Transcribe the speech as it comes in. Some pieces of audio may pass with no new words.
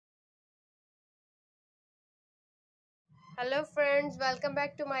Hello friends, welcome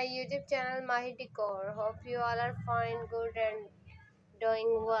back to my YouTube channel Mahi Decor. Hope you all are fine, good and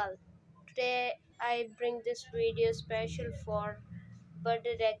doing well. Today I bring this video special for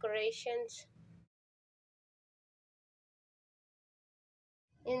birthday decorations.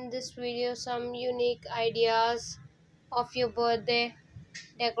 In this video some unique ideas of your birthday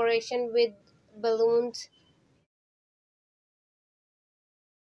decoration with balloons.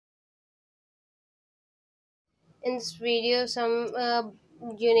 In this video some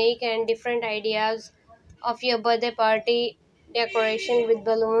unique and different ideas of your birthday party decoration with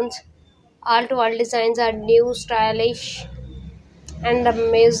balloons. All to all designs are new, stylish and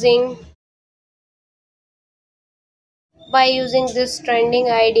amazing. By using this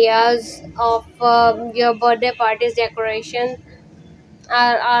trending ideas of your birthday party's decoration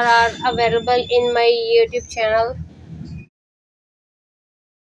are available in my YouTube channel.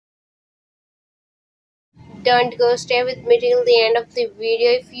 Don't go, stay with me till the end of the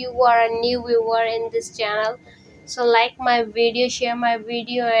video if you are a new viewer in this channel. So like my video, share my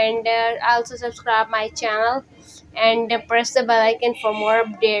video, and also subscribe my channel and press the bell icon for more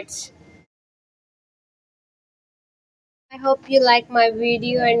updates. I hope you like my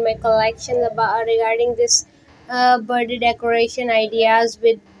video and my collection about regarding this birthday decoration ideas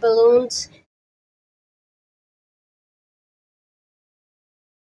with balloons.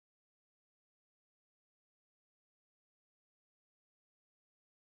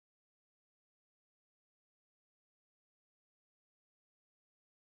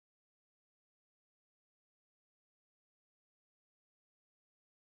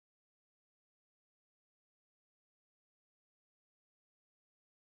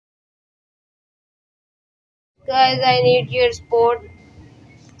 Guys, I need your support.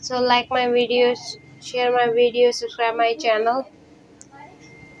 So like my videos, share my videos, subscribe my channel.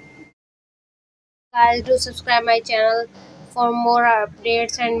 Guys, do subscribe my channel for more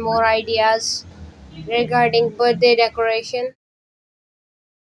updates and more ideas regarding birthday decoration.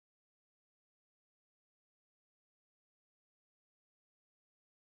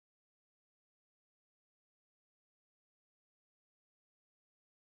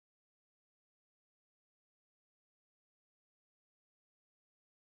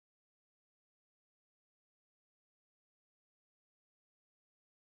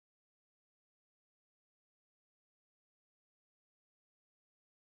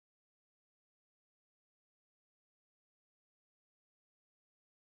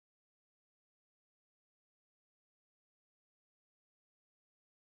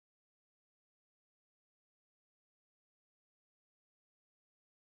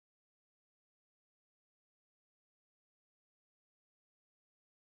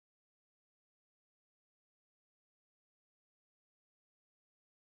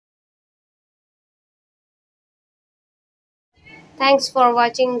 Thanks for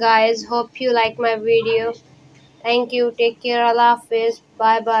watching guys. Hope you like my video. Thank you. Take care. Allah Hafiz.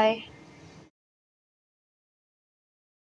 Bye bye.